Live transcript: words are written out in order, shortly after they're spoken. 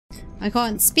I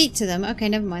can't speak to them. Okay,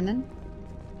 never mind then.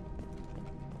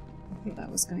 I thought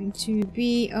that was going to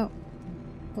be... Oh.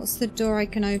 What's the door I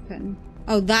can open?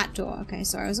 Oh, that door. Okay,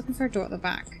 sorry. I was looking for a door at the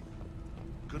back.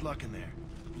 Good luck in there.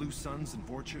 The Blue Suns and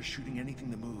Vorcha shooting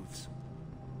anything that moves.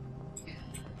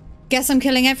 Guess I'm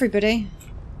killing everybody.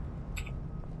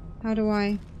 How do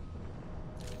I...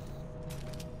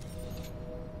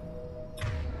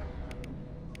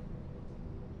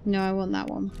 No, I want that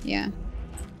one. Yeah.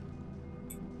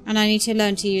 And I need to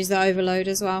learn to use the overload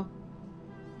as well.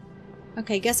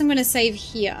 Okay, guess I'm going to save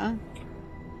here.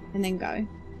 And then go.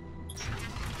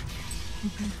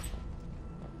 Okay.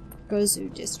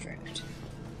 Gozu District.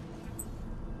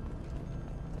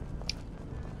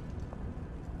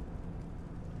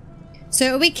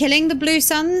 So are we killing the Blue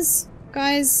Suns,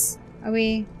 guys? Are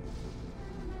we...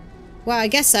 Well, I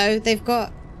guess so. They've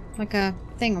got like a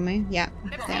thing on me. Yeah,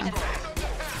 they are.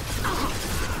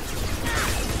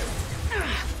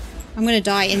 I'm gonna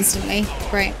die instantly.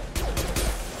 Great.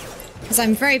 Because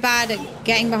I'm very bad at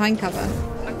getting behind cover.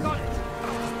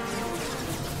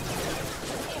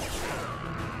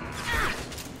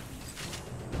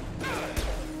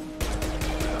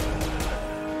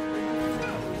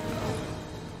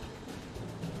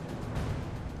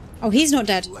 Oh, he's not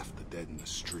dead. Left the dead in the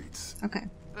streets. Okay.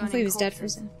 I thought he was dead for a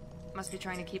second. Must be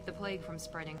trying to keep the plague from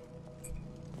spreading.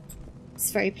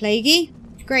 It's very plaguey.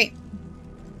 Great.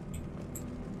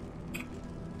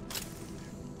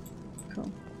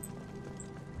 Cool.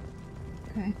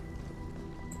 Okay.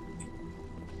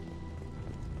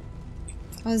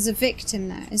 Oh, there's a victim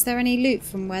there. Is there any loot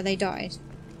from where they died?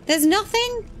 There's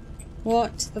nothing?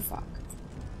 What the fuck?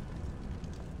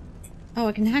 Oh,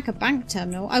 I can hack a bank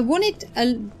terminal. I wanted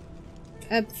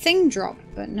a thing drop,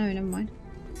 but no, never mind.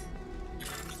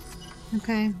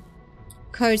 Okay.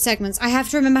 Code segments. I have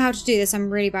to remember how to do this. I'm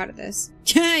really bad at this.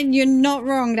 You're not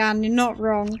wrong, Dan. You're not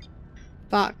wrong.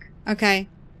 Fuck. Okay.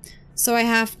 So I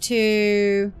have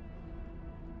to...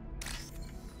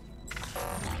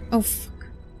 Oh, fuck.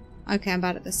 Okay, I'm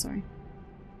bad at this. Sorry.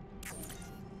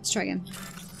 Let's try again.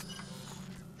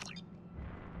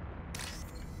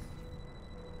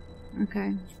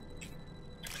 Okay.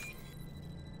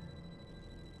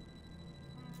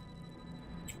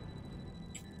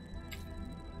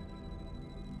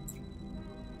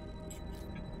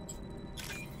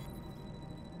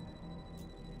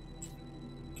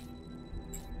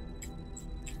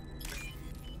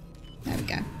 There we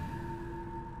go.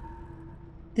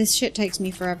 This shit takes me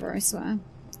forever, I swear.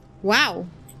 Wow!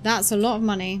 That's a lot of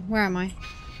money. Where am I?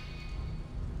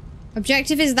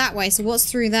 Objective is that way, so what's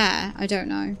through there? I don't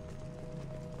know.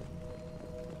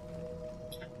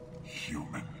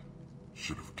 Human.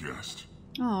 Should have guessed.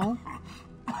 Oh.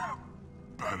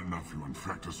 Bad enough you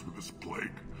infect us with this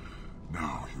plague.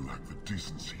 Now you lack the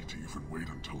decency to even wait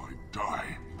until I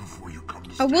die before you come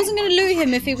to I wasn't going to loot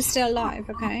him if he was still alive,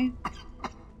 okay?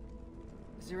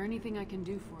 Is there anything I can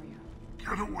do for you?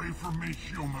 Get away from me,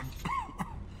 human.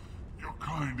 Your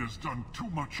kind has done too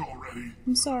much already.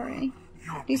 I'm sorry.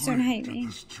 Your Please don't hate did me.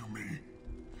 This to me.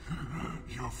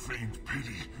 Your feigned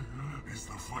pity is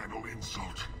the final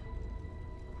insult.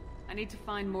 I need to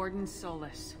find Morden's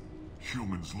Solace.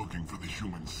 Humans looking for the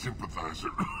human sympathizer.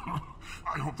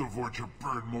 I hope the Vorcha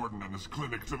burn Morden and his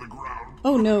clinic to the ground.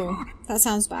 Oh no, that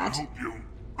sounds bad. I hope you...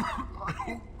 I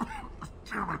hope...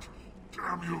 Damn it.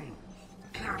 Damn you.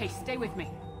 Hey, stay with me.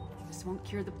 This won't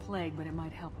cure the plague, but it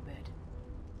might help a bit.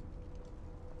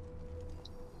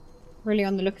 Really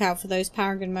on the lookout for those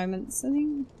Paragon moments, I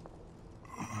think.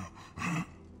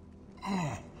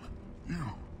 Oh,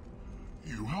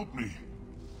 you helped me.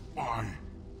 Why?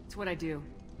 It's what I do.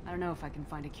 I don't know if I can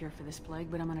find a cure for this plague,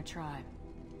 but I'm gonna try.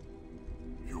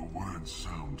 Your words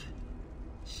sound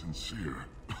sincere.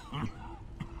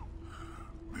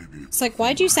 Maybe It's like,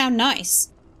 why do you sound nice?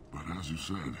 But as you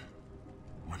said,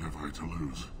 what have I to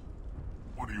lose?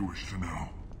 What do you wish to know?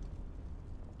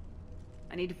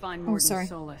 I need to find Oh, Morden's sorry.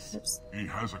 Solace. Oops. He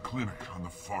has a clinic on the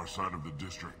far side of the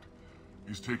district.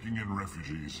 He's taking in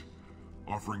refugees,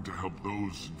 offering to help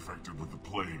those infected with the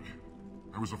plague.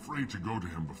 I was afraid to go to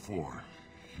him before.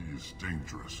 He is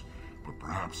dangerous, but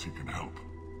perhaps he can help.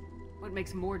 What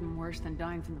makes Morden worse than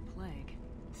dying from the plague?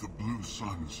 The Blue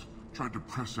Suns tried to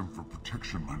press him for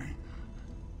protection money.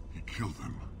 He killed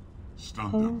them,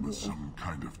 stunned them with some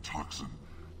kind of toxin,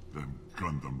 then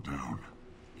gunned them down.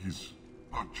 He's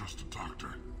not just a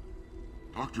doctor.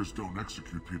 Doctors don't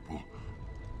execute people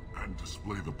and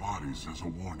display the bodies as a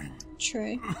warning.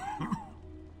 True.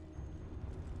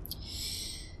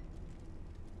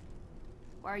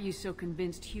 Why are you so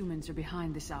convinced humans are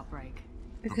behind this outbreak?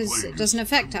 Because The plague it doesn't is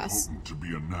affect too us. potent to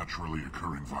be a naturally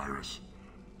occurring virus.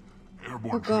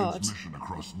 Airborne God. transmission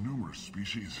across numerous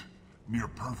species. Near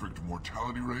perfect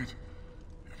mortality rate.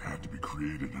 It had to be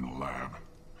created in a lab.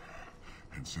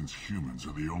 And since humans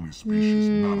are the only species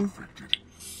not affected,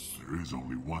 there is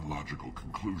only one logical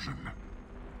conclusion.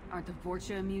 Aren't the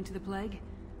Vorcha immune to the plague?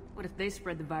 What if they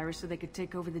spread the virus so they could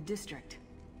take over the district?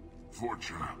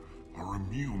 Vorcha are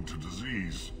immune to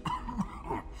disease.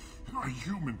 A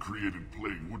human-created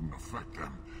plague wouldn't affect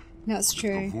them. That's If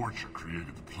true. the Vorcha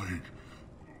created the plague,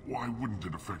 why wouldn't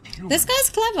it affect humans? This guy's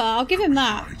clever. I'll give him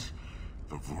that. Besides,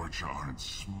 the Vorcha aren't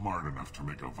smart enough to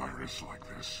make a virus like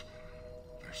this.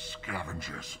 They're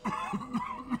scavengers.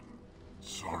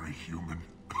 Sorry, human.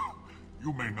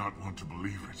 You may not want to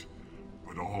believe it,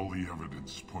 but all the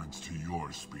evidence points to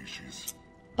your species.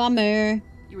 Bummer.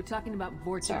 You were talking about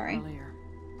Vorcha Sorry. earlier.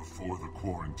 Before the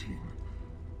quarantine,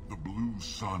 the Blue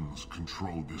Suns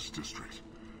controlled this district.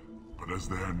 But as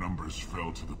their numbers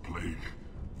fell to the plague,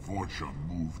 Vorcha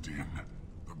moved in.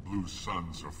 The Blue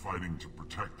Suns are fighting to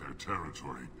protect their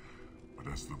territory. But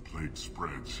as the plague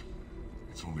spreads,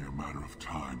 it's only a matter of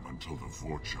time until the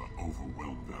Vorcha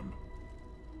overwhelm them.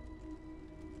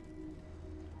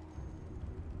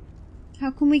 How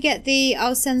can we get the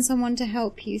I'll send someone to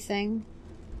help you thing?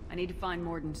 I need to find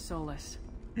Morden Solus.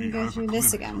 Let me He go has a through this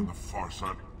clinic again. on the far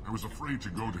side. I was afraid to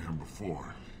go to him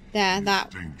before. There, He's that.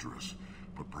 dangerous,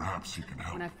 but perhaps he can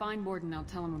help. When I find Morden, I'll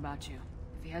tell him about you.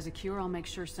 If he has a cure, I'll make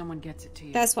sure someone gets it to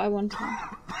you. That's what I wanted.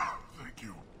 Thank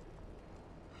you.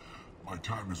 My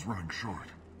time is running short,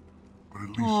 but at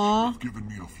least Aw. you've given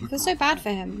me a I flicker feel so of bad hope for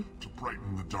him. to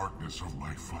brighten the darkness of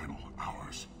my final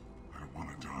hours. I don't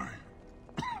want to die.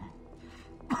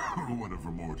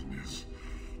 Whatever Morden is,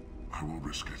 I will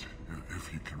risk it if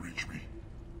he can reach me.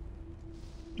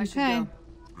 I should Okay. go.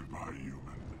 Goodbye, human.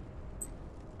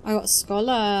 I got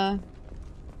Scholar.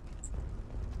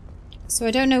 So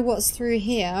I don't know what's through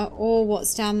here or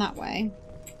what's down that way.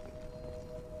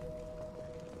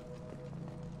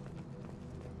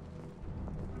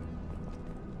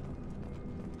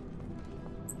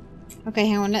 Okay,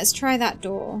 hang on. Let's try that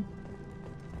door.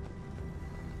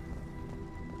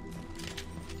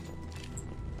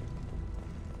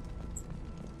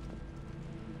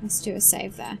 Let's do a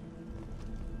save there.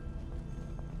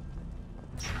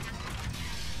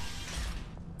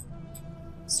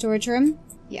 Storage room?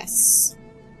 Yes.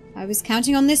 I was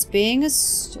counting on this being a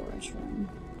storage room.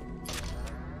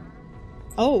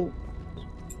 Oh.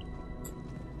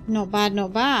 Not bad,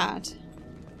 not bad.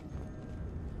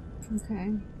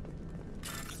 Okay.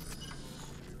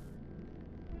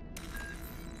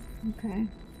 Okay.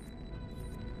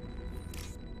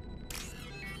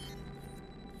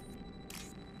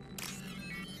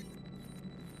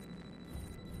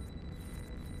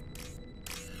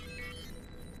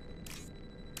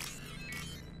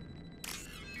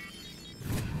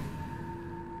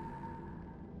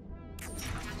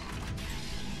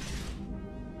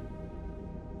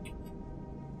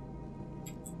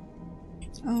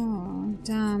 Oh,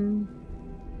 damn.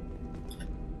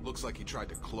 Looks like he tried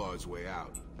to claw his way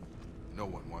out. No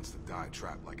one wants to die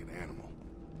trapped like an animal.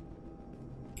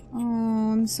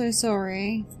 Oh, I'm so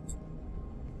sorry.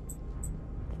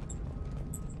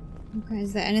 Okay,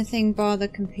 is there anything bar the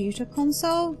computer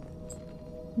console?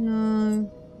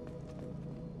 No.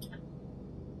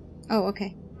 Oh,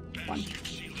 okay. One.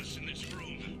 Seal us in this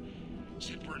room.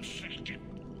 Said we're infected.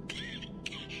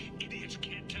 Idiots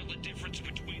can't tell the difference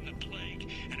between the plague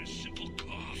and a simple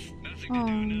cough. Nothing to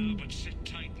do now but sit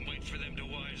tight and wait for them to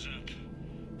wise up.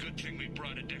 Good thing we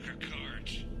brought a deck of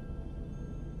cards.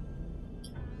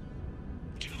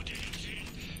 2 days in.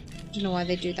 I don't know why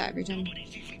they do that every time.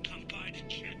 Nobody's even come by to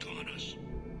check on us.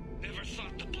 Never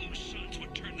thought the Blue Suns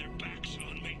would turn their backs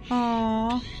on me.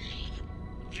 Aww.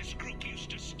 This group used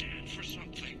to stand for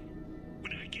something.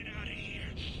 When I get out of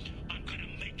here, I'm gonna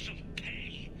make them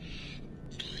pay.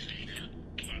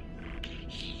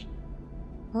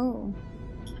 Oh.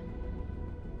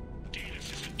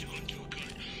 Davis isn't doing too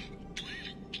good.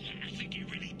 I think he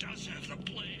really does have the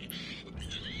plague.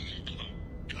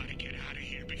 Gotta get out of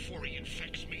here before he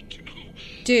infects me too.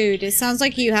 Dude, it sounds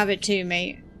like you have it too,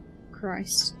 mate.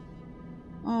 Christ.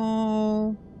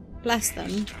 Oh. Bless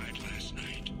them. Died last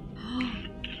night.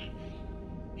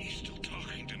 He's still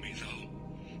talking to me though.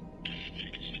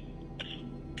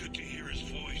 Good to hear his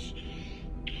voice.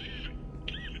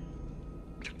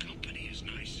 The company is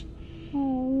nice.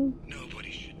 Oh.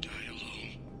 Nobody should die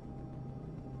alone.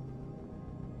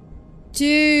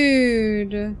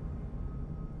 Dude.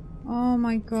 Oh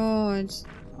my god.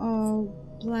 Oh,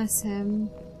 bless him.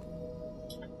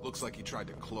 Looks like he tried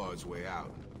to claw his way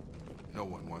out. No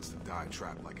one wants to die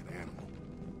trapped like an animal.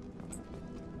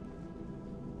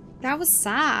 That was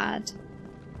sad.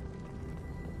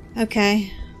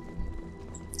 Okay.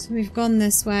 So we've gone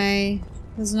this way.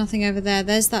 There's nothing over there.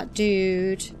 There's that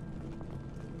dude.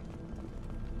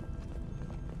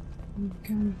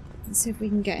 Okay. Let's see if we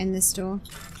can get in this door.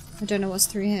 I don't know what's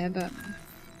through here, but...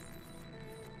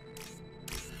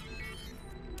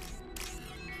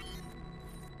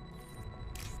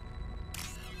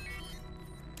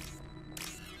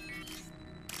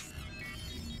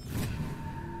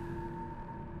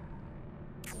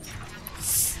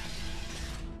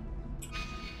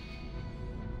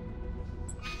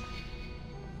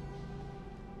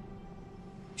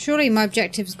 Surely my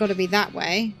objective's got to be that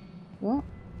way. What?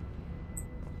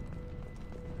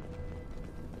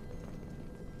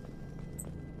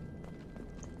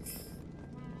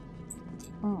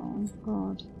 Oh,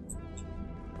 God.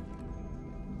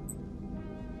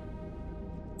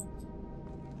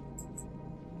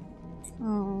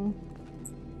 Oh.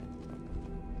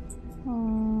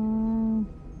 Oh.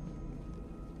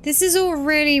 This is all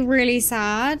really, really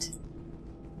sad.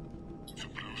 The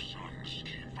Blue Suns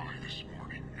came by this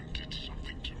morning and did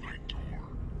something to my door.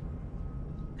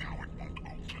 Now it won't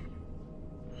open.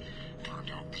 Turned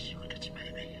out the circuits,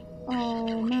 maybe.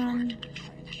 Oh, man. To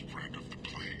control the spread of the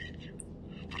plague.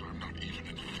 But I'm not even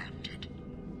infected.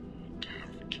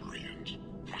 Damn Turians.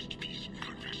 Must be some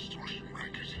kind of extortion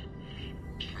racket.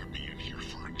 Trap me in here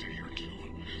for a day or two,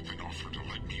 then offer to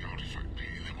let me out if I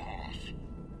pay them off.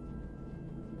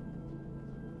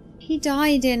 He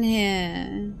died in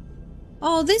here.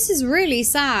 Oh, this is really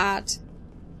sad.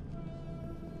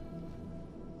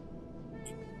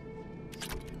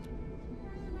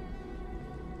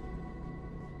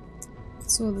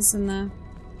 Saw this in there.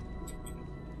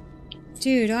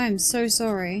 Dude, I am so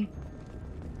sorry.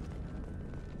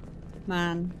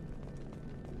 Man.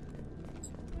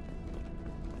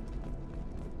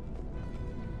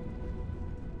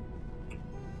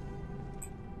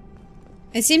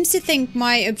 It seems to think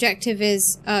my objective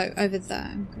is... Oh, over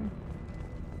there. Okay.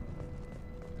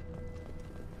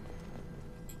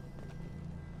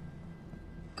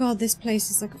 God, this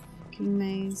place is like a fucking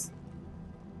maze.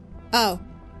 Oh.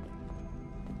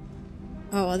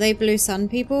 Oh, are they Blue Sun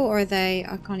people or are they...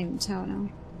 I can't even tell now.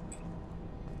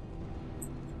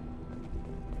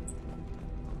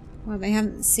 Well, they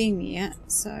haven't seen me yet,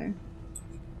 so...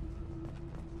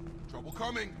 Trouble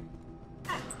coming.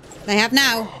 They have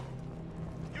now.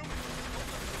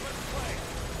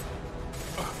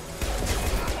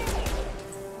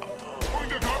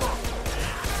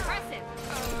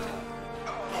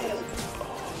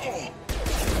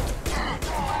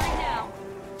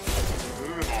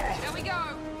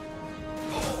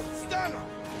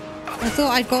 I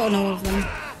thought I'd gotten all of them.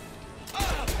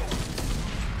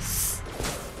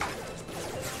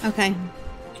 Okay.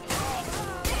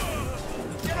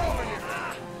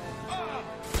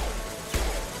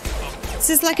 This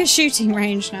is like a shooting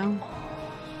range now.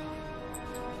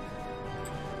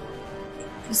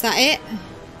 Is that it?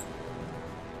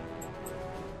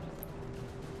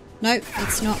 Nope,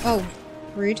 it's not. Oh,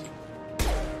 rude.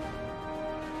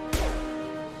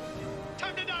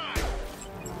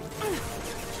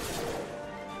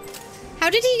 How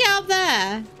did he get up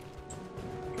there?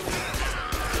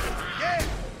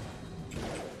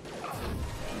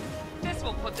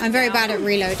 I'm very bad at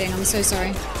reloading, I'm so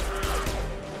sorry.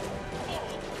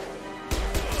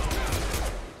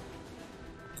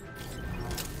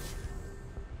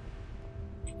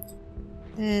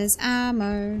 There's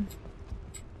ammo.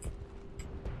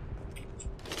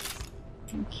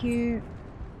 Thank you.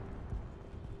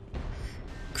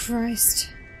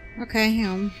 Christ. Okay, hang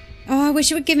on. Oh, I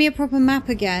wish it would give me a proper map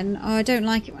again. Oh, I don't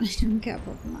like it when I don't get a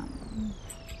proper map.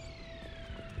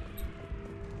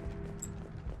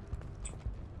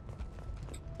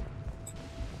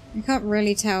 I can't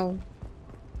really tell.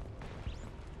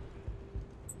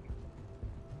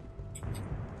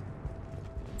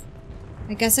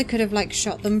 I guess I could have, like,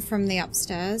 shot them from the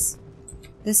upstairs.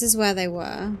 This is where they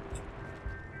were.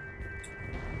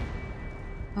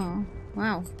 Oh,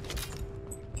 wow.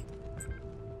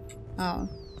 Oh.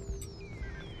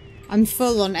 I'm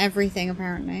full on everything,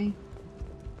 apparently.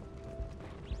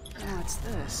 What's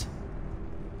this?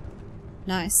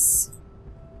 Nice.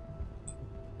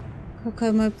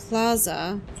 Kokomo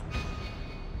Plaza.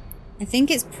 I think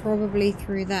it's probably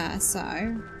through there,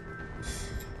 so...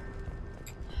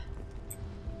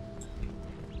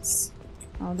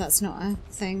 Oh, that's not a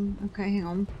thing. Okay, hang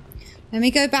on. Let me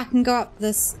go back and go up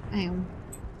this... Hang on.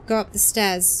 Go up the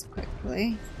stairs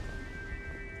quickly.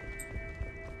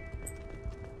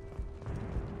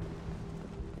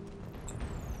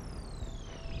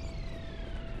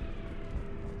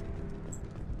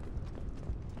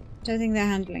 Don't think they're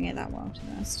handling it that well, to be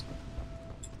honest.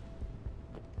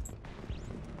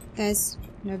 There's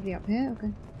nobody up here?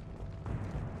 Okay.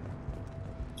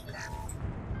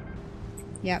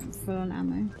 Yep, full on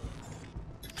ammo.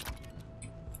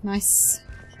 Nice.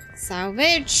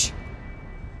 Salvage!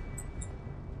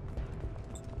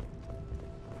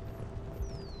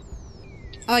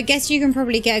 Oh, I guess you can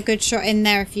probably get a good shot in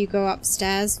there if you go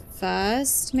upstairs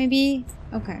first, maybe?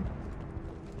 Okay.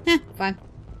 Eh, fine.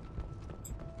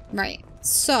 Right.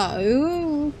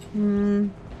 So...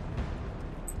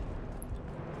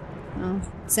 Oh,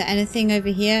 is there anything over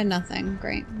here? Nothing.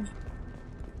 Great.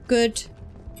 Good.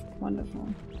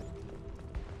 Wonderful.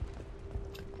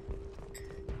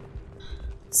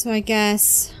 So I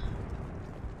guess...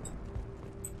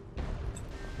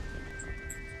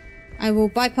 I will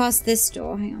bypass this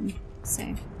door. Hang on.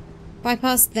 Save.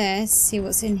 Bypass this. See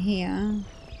what's in here.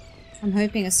 I'm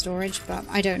hoping a storage, but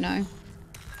I don't know.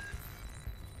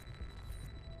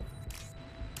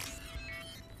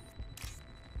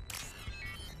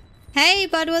 Hey,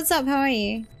 bud. What's up? How are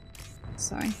you?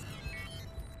 Sorry.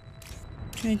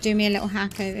 Trying to do me a little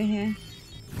hack over here.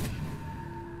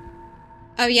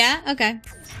 Oh, yeah? Okay.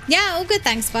 Yeah, all good.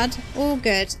 Thanks, bud. All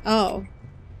good. Oh.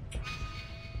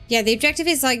 Yeah, the objective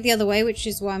is like the other way, which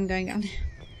is why I'm going down.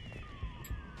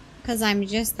 Because I'm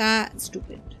just that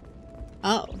stupid.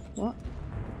 Oh, what?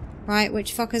 Right,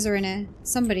 which fuckers are in here?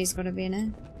 Somebody's got to be in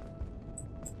here.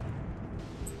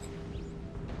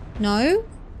 No?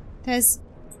 There's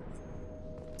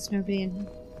nobody in here.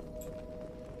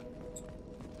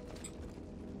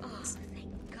 Oh,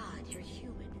 thank God you're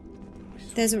human.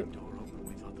 There's a... Door open.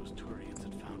 We thought those Turians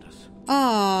had found us.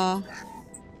 Aww.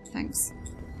 Thanks.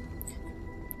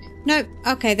 Nope.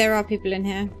 Okay, there are people in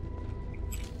here.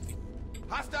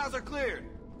 Hostiles are cleared.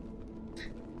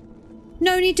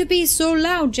 No need to be so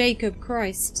loud, Jacob.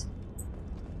 Christ.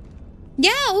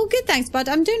 Yeah, all good, thanks, bud.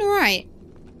 I'm doing alright.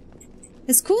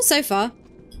 It's cool so far.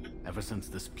 Ever since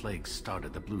this plague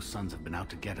started, the Blue Suns have been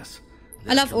out to get us.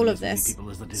 I love all of this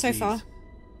so far.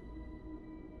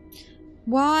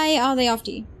 Why are they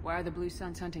after you? Why are the Blue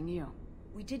Suns hunting you?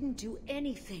 We didn't do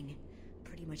anything.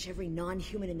 Pretty much every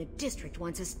non-human in the district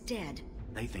wants us dead.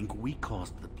 They think we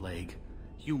caused the plague.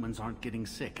 Humans aren't getting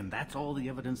sick, and that's all the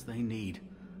evidence they need.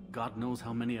 God knows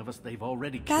how many of us they've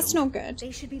already killed. That's not good.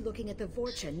 They should be looking at the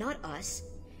Vorcha, not us.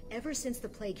 Ever since the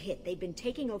plague hit, they've been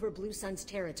taking over Blue Sun's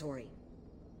territory.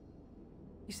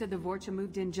 You said the Vorcha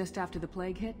moved in just after the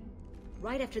plague hit?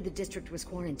 Right after the district was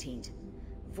quarantined.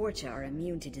 Vorcha are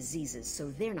immune to diseases,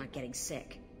 so they're not getting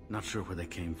sick. Not sure where they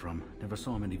came from. Never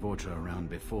saw many Vorcha around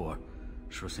before.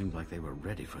 Sure seemed like they were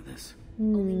ready for this.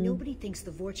 Only nobody thinks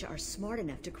the Vorcha are smart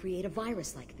enough to create a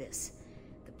virus like this.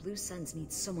 The Blue Suns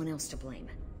need someone else to blame.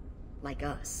 Like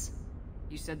us.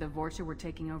 You said the Vorcha were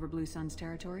taking over Blue Sun's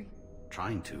territory?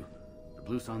 Trying to. The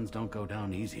Blue Suns don't go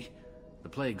down easy. The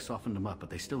plague softened them up, but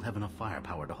they still have enough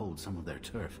firepower to hold some of their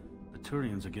turf. The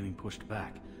Turians are getting pushed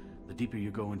back. The deeper you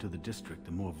go into the district,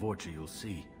 the more Vorcha you'll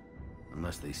see.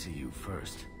 Unless they see you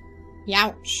first.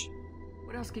 Youch.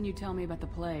 What else can you tell me about the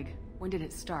plague? When did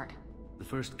it start? The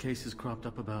first cases cropped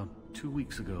up about 2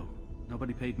 weeks ago.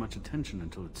 Nobody paid much attention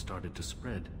until it started to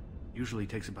spread. Usually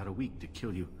takes about a week to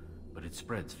kill you, but it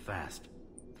spreads fast.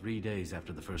 3 days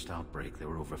after the first outbreak, there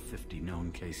were over 50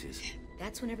 known cases.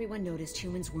 That's when everyone noticed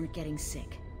humans weren't getting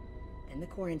sick. Then the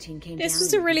quarantine came down. This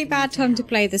was a really bad time to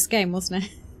play this game, wasn't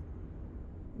it?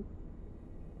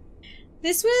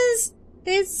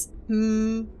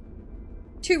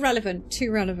 Too relevant,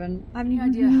 too relevant. Any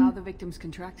idea how the victims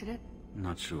contracted it?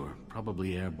 Not sure.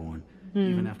 Probably airborne.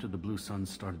 Even after the Blue Suns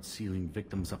started sealing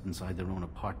victims up inside their own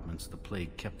apartments, the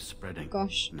plague kept spreading.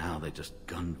 Gosh. Now they just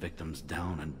gun victims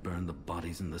down and burn the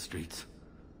bodies in the streets.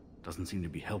 Doesn't seem to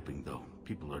be helping, though.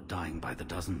 People are dying by the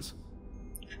dozens.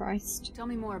 Christ. Tell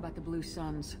me more about the Blue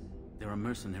Suns. They're a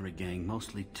mercenary gang,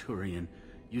 mostly Turian.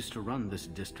 Used to run this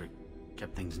district.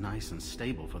 Kept things nice and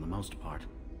stable for the most part.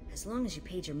 As long as you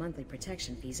paid your monthly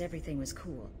protection fees, everything was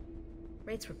cool.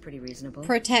 Rates were pretty reasonable.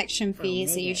 Protection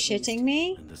fees, are you shitting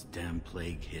me? And this damn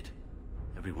plague hit.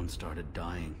 Everyone started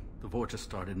dying. The Vorcha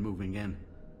started moving in.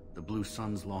 The Blue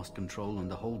Suns lost control and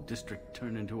the whole district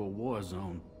turned into a war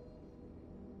zone.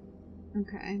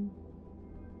 Okay.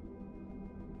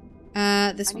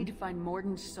 This I one. need to find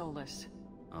Mordin Solus.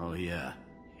 Oh yeah,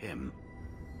 him.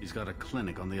 He's got a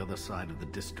clinic on the other side of the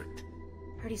district.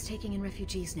 Heard he's taking in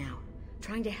refugees now.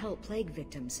 Trying to help plague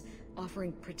victims.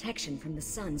 Offering protection from the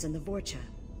Suns and the Vorcha.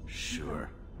 Sure.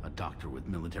 A doctor with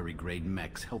military-grade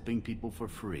mechs helping people for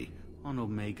free. On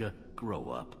Omega, grow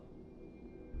up.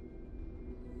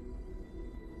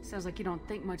 Sounds like you don't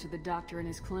think much of the doctor in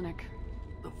his clinic.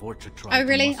 The Vorcha tried Oh,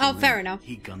 really? to muscle Oh, fair in. enough.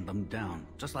 He gunned them down.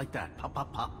 Just like that. Pop,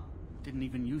 pop, pop. Didn't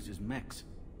even use his mechs.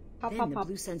 Pop, Then pop, the pop.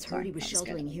 Blue Suns Sorry, heard he was that was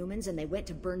sheltering good. humans and they went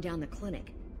to burn down the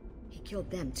clinic. He killed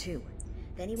them too.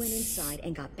 Then he went inside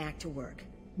and got back to work.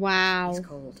 Wow. He's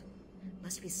cold.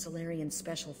 Must be Solarian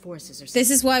Special Forces or something.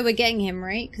 This is why we're getting him,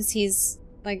 right? Because he's,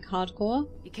 like, hardcore.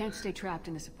 You can't stay trapped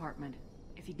in this apartment.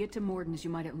 If you get to Morden's,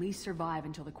 you might at least survive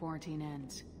until the quarantine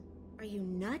ends. Are you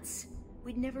nuts?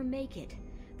 We'd never make it.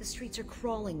 The streets are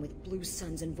crawling with Blue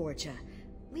Suns and Vorcha.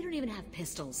 We don't even have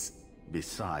pistols.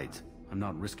 Besides, I'm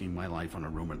not risking my life on a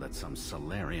rumor that some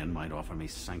Solarian might offer me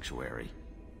sanctuary.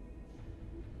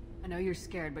 I know you're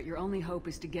scared, but your only hope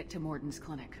is to get to Morden's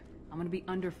clinic. I'm gonna be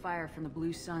under fire from the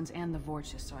Blue Suns and the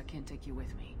Vorcha, so I can't take you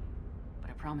with me. But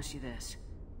I promise you this.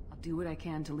 I'll do what I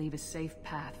can to leave a safe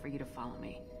path for you to follow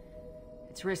me.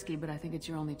 It's risky, but I think it's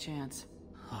your only chance.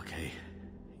 Okay,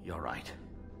 you're right.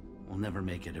 We'll never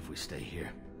make it if we stay here.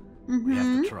 We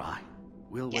have to try.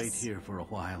 We'll wait here for a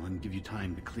while and give you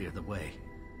time to clear the way.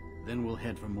 Then we'll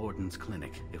head for Morden's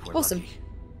clinic, if we're lucky.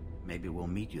 Maybe we'll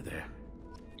meet you there.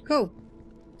 Cool.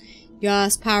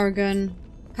 Yes, power gun.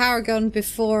 Power gun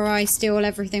before I steal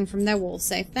everything from their wall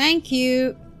safe. Thank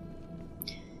you.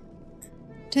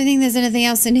 Don't think there's anything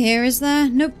else in here, is there?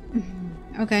 Nope.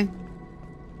 Okay.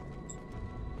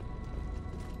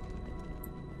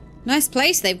 Nice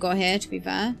place they've got here, to be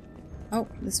fair. Oh,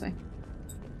 this way.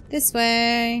 This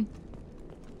way.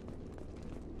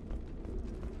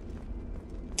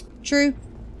 True.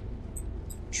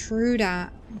 True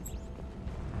that.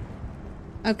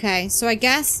 Okay, so I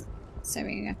guess... So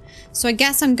we go. So I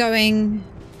guess I'm going...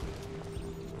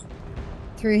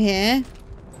 through here.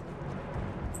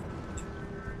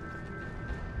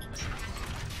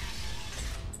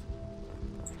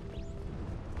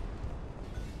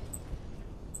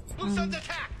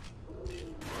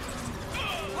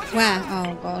 Where?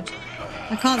 Oh god.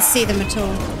 I can't see them at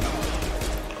all.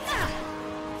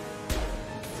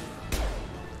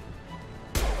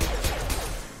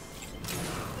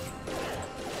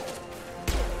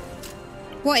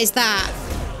 What is that?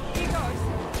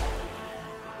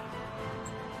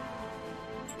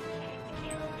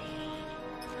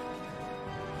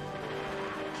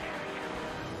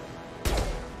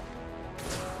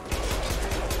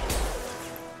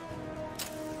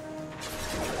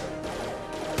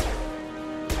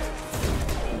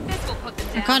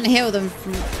 I can't heal them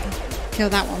from... kill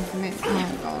that one from it.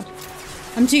 Oh god.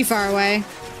 I'm too far away.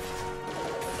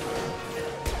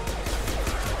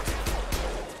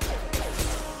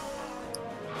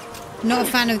 Not a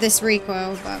fan of this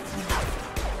recoil, but...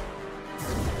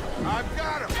 I've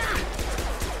got him!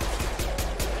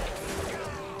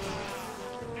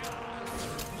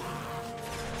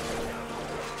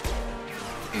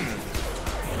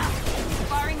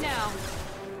 Firing now.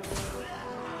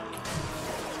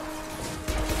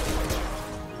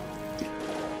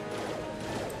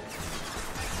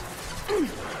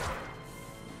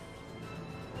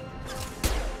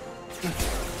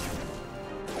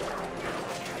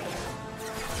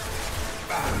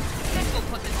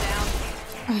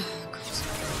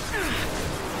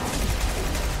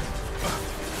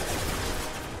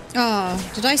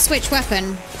 Oh, did I switch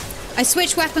weapon? I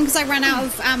switched weapon because I ran out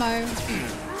of ammo.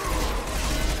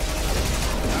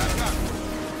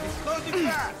 Closing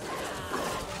fast!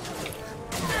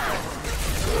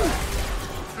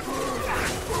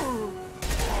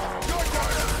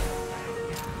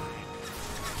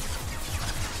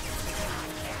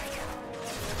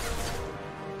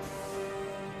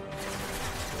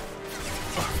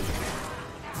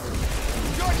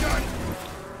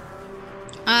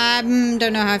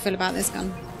 Don't know how I feel about this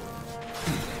gun.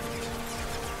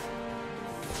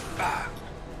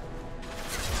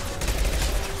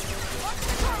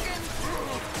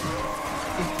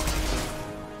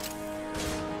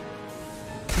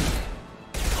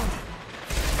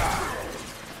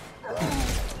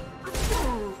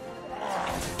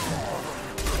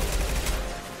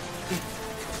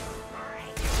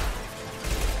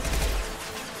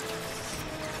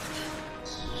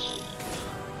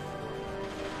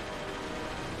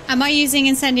 Am I using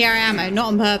incendiary ammo? Not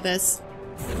on purpose.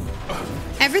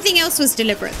 Everything else was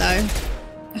deliberate, though.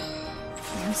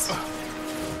 Yes.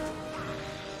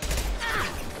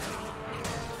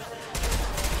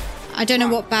 I don't know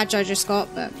what badge I just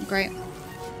got, but great.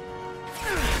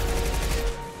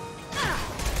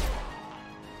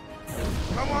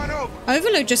 Come on over!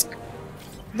 Overload just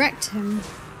wrecked him.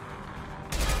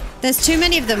 There's too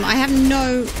many of them. I have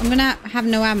no... I'm gonna have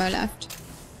no ammo left.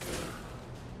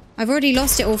 I've already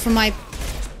lost it all from my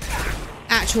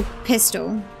actual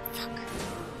pistol. Fuck.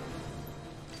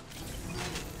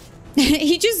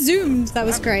 He just zoomed. That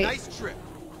was great. Nice trip.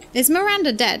 Is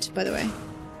Miranda dead, by the way?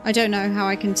 I don't know how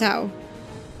I can tell.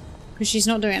 Because she's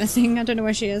not doing anything. I don't know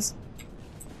where she is.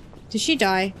 Did she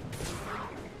die?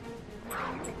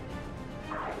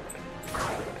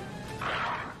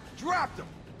 Dropped him!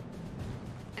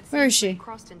 Where is she?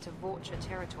 Crossed into Vulture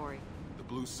territory. The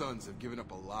Blue Suns have given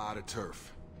up a lot of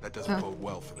turf. That doesn't bode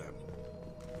well for them.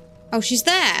 Oh, she's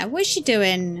there. What's she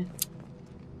doing?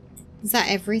 Is that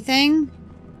everything?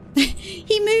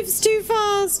 He moves too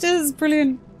fast. That's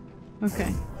brilliant.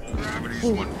 Okay.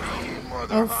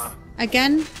 Oh,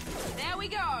 again? There we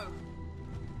go.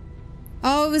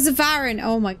 Oh, it was a Varan.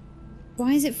 Oh my.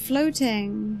 Why is it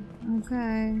floating?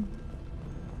 Okay.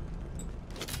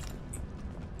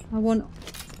 I want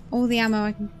all the ammo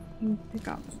I can pick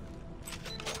up.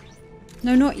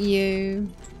 No, not you.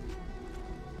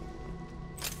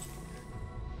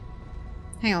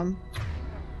 Hang on.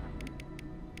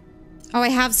 Oh, I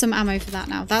have some ammo for that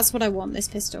now. That's what I want, this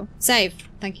pistol. Save.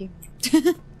 Thank you.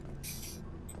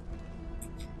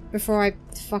 Before I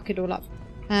fuck it all up.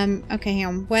 Okay, hang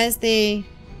on. Where's the...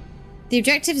 The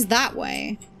objective's that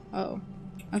way. Oh.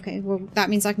 Okay, well, that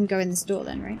means I can go in this door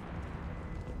then, right?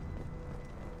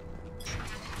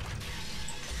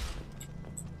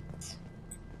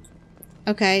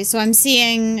 Okay, so I'm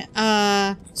seeing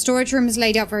storage rooms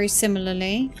laid out very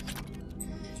similarly.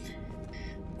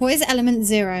 What is element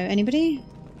 0? Anybody?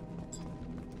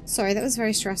 Sorry, that was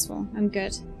very stressful. I'm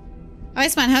good.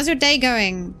 Iceman, how's your day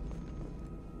going?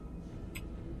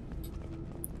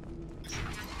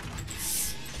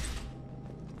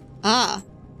 Ah.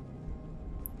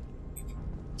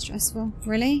 Stressful.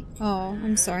 Really? Oh,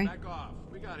 I'm sorry. Back off.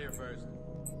 We got here first.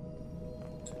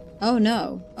 Oh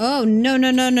no. Oh no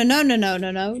no no no no no no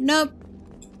no no nope.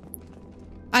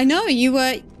 I know you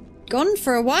were gone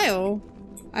for a while.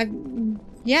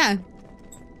 Yeah.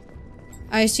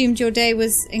 I assumed your day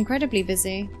was incredibly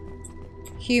busy.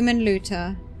 Human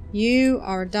looter. You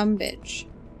are a dumb bitch.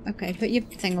 Okay, put your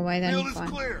thing away then. Field is Fine.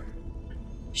 clear.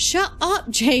 Shut up,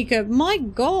 Jacob. My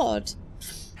god.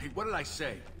 Hey, what did I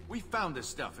say? We found this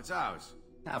stuff. It's ours.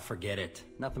 Ah, forget it.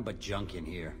 Nothing but junk in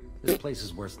here. This place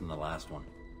is worse than the last one.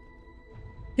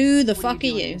 Who the What fuck are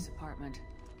doing in you? this apartment?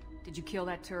 Did you kill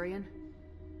that Turian?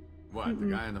 What, the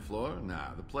guy on the floor?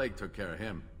 Nah, the plague took care of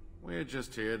him. We're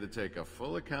just here to take a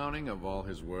full accounting of all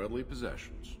his worldly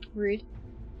possessions. Rude.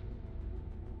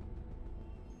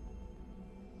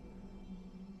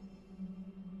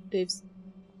 Boobs.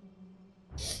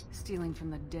 Stealing from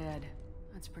the dead.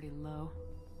 That's pretty low.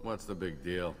 What's the big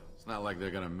deal? It's not like they're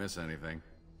gonna miss anything.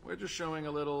 We're just showing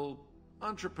a little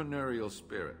entrepreneurial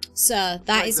spirit. Sir,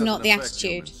 that Plague is doesn't not the affect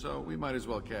attitude. humans, so we might as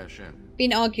well cash in.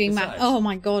 Been arguing, man. Besides, Oh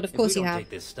my god, of course if we you don't have. take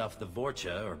this stuff, the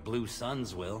Vorcha or Blue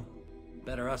Suns will.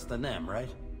 Better us than them, right?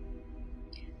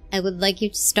 I would like you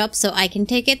to stop so I can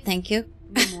take it, thank you.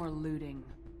 No more looting.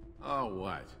 Oh,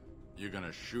 what? You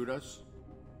gonna shoot us?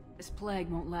 This plague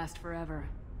won't last forever.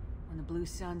 When the Blue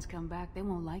Suns come back, they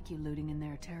won't like you looting in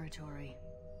their territory.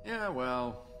 Yeah,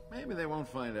 well, maybe they won't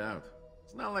find out.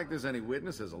 It's not like there's any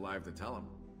witnesses alive to tell them.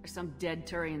 Are some dead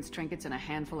Turian's trinkets and a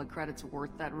handful of credits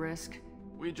worth that risk?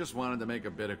 We just wanted to make a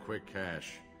bit of quick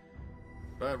cash.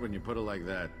 But when you put it like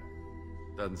that,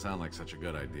 doesn't sound like such a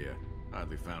good idea.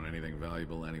 Hardly found anything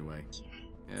valuable anyway.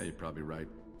 Yeah, you're probably right.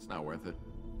 It's not worth it.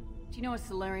 Do you know a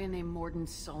Solarian named Morden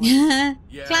Solon?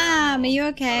 Yeah, Clam, I know. are you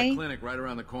Got okay? a clinic right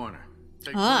around the corner.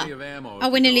 Take Ah. plenty of ammo. Oh, if we're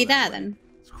you go nearly that there way. then.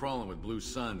 It's crawling with Blue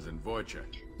Suns and Vorcha.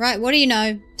 Right, what do you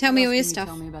know? Tell me What all else your can you stuff.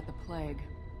 Tell me about the plague.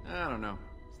 I don't know.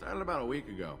 Started about a week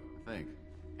ago, I think.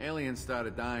 Aliens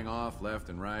started dying off left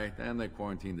and right, and they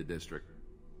quarantined the district.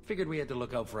 Figured we had to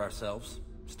look out for ourselves.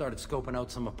 Started scoping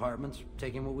out some apartments,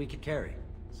 taking what we could carry.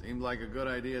 Seemed like a good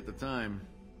idea at the time.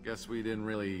 Guess we didn't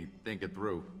really think it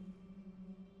through.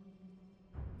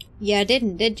 Yeah,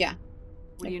 didn't, did ya?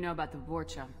 What do you know about the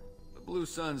Vorcha? The Blue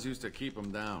Suns used to keep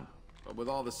them down. But with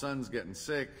all the Suns getting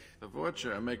sick, the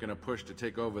Vorcha are making a push to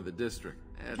take over the district.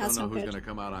 I That's don't know not who's good. gonna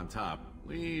come out on top.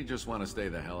 We just want to stay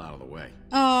the hell out of the way.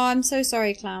 Oh, I'm so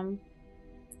sorry, Clown.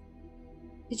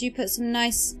 Did you put some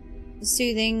nice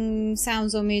soothing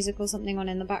sounds or music or something on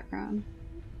in the background?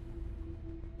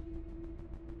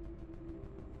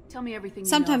 Tell me everything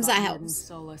Sometimes you know that about Morden helps.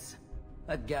 Solus.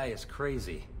 That guy is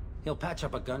crazy. He'll patch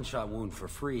up a gunshot wound for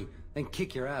free, then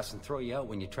kick your ass and throw you out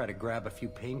when you try to grab a few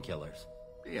painkillers.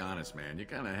 Be honest, man. You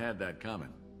kind of had that coming.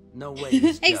 No way he's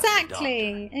just a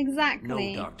Exactly, doctor.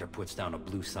 exactly. No doctor puts down a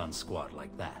Blue Sun squad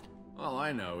like that. All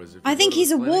I know is if I you think go to he's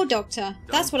the a war clinic, doctor.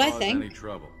 That's don't what I cause think. Any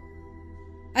trouble.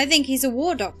 I think he's a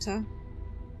war doctor.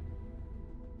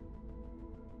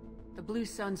 The Blue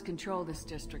Suns control this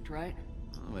district, right?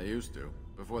 Well, they used to,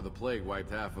 before the plague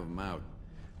wiped half of them out.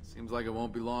 Seems like it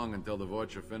won't be long until the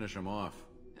Vorcha finish them off.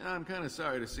 Yeah, I'm kind of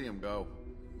sorry to see them go.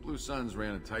 Blue Suns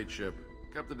ran a tight ship.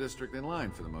 Kept the district in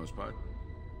line for the most part.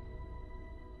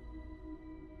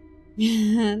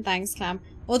 Thanks, Clam.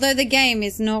 Although the game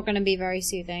is not going to be very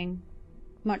soothing.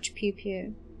 Much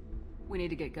pew-pew. We need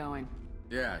to get going.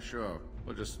 Yeah, sure.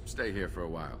 We'll just stay here for a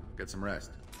while. Get some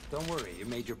rest. Don't worry, you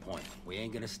made your point. We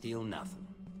ain't gonna steal nothing.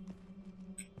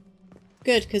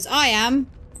 Good, because I am.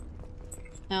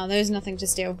 No, there's nothing to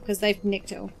steal, because they've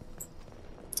nicked it all.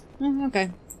 Oh,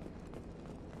 okay.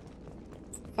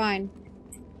 Fine.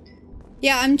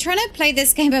 Yeah, I'm trying to play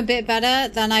this game a bit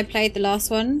better than I played the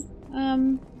last one.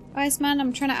 Iceman,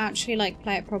 I'm trying to actually, like,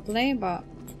 play it properly, but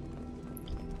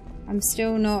I'm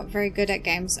still not very good at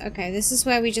games. Okay, this is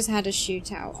where we just had a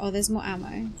shootout. Oh, there's more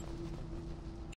ammo.